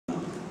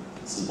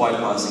This is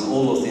bypassing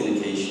all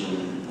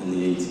authentication in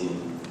the ATM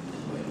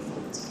by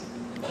default.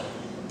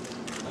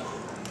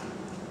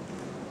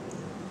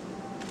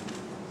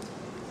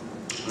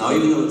 Now,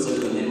 even though it's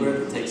over the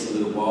network, it takes a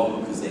little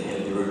while because they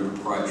have their own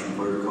proprietary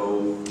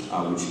protocol,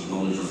 which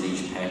acknowledges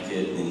each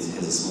packet and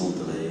has a small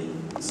delay,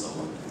 and so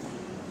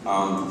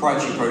on.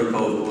 Proprietary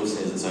protocol, of course,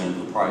 has its own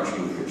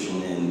proprietary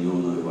encryption, and you all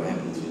know what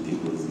happens with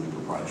people with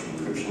proprietary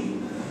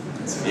encryption.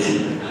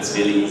 It's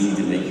fairly easy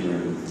to make your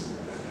own.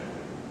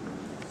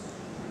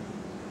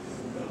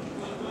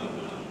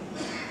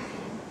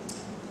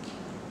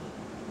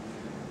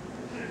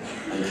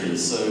 Okay,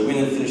 so when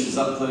it finishes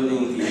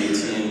uploading, the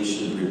ATM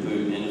should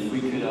reboot, and if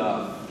we could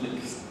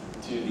flick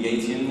to the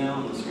ATM now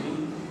on the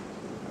screen.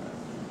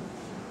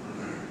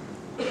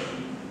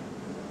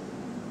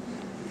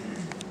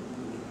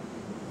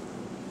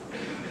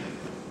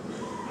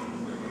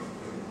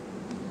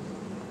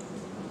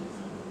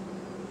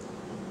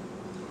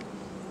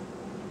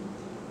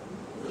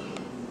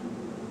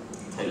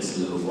 Takes a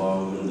little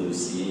while,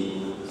 Windows CE,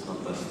 it's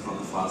not the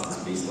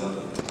fastest beast out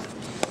there.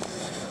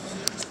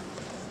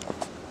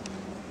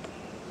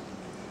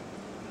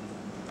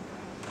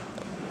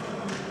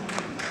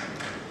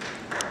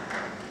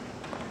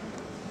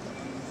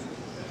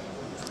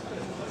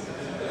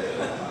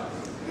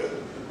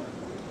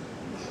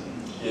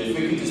 Yeah, if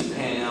we could just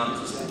pan out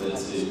just a bit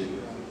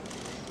too.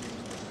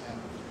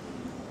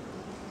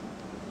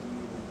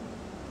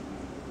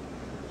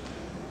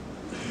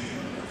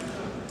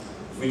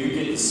 If we could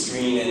get the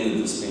screen and the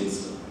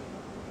dispenser.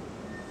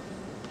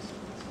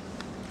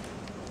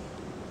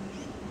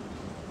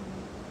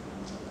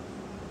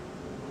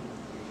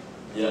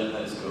 Yeah,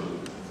 that's cool.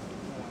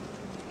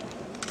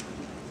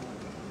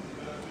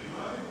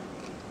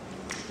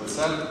 What's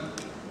that?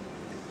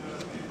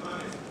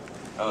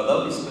 Oh,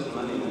 they'll be splitting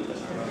money, won't they?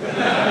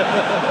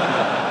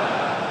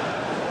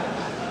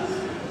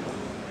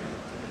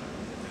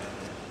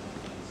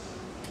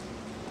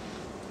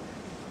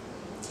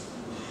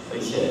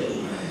 Okay.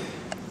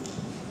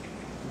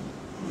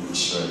 Make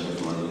sure I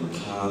have my little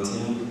card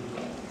here.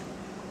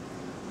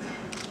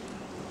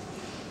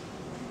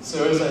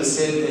 So as I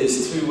said,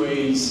 there's two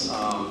ways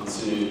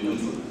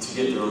to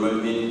get the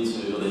remote menu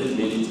or the hidden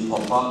menu to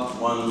pop up.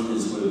 One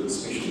is with a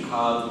special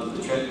card with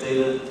the track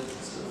data.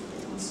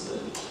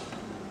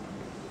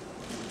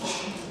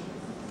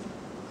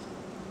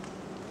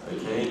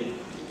 Okay.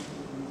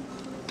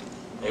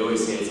 They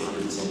always say it's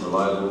 100%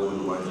 reliable,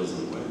 and why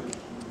doesn't it work?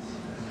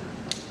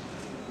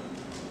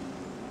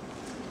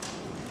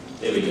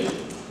 There we go.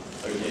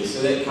 Okay,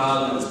 so that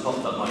card now has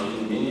popped up my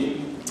hidden menu. You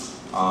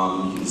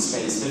can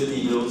dispense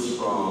 50 bills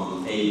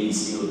from A, B,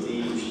 C, or D,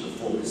 which are the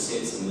 4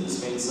 cassettes in the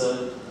dispenser.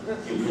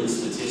 Your print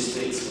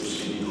statistics, which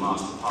give you the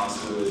master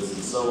passwords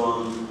and so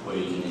on, where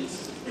you can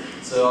exit.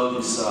 So I'll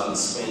just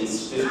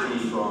dispense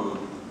 50 from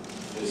the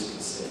first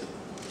cassette.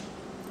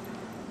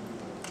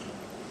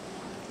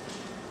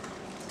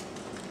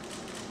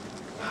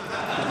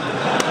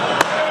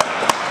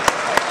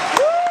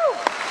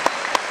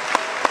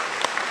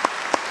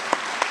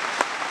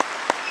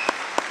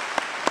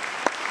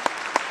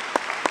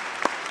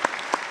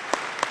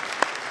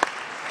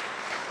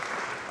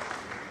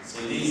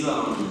 These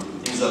are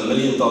 $1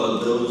 million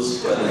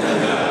bills, but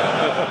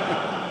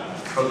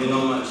probably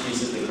not much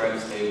use at the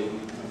craps table.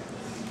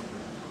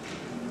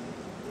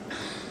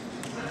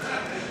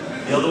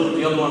 The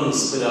other one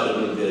spit out a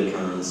bit of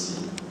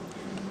currency.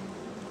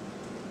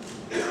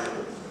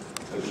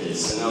 Okay,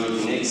 so now we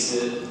can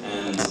exit,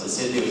 and as I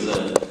said, there was a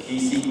key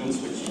sequence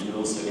which you could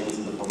also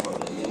enter to pop up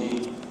that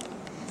menu.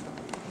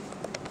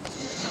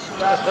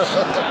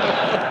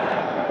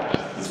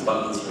 These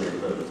buttons are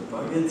perfect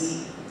buckets.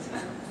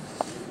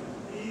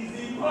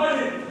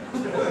 Let's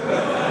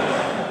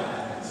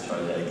try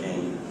that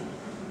again.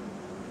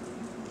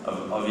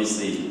 I've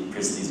obviously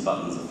pressed these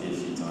buttons a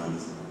few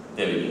times.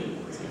 There we go.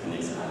 So we can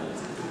exit it.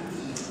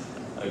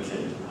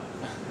 Okay.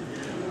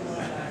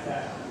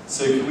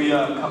 So can we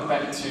cut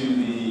back to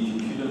the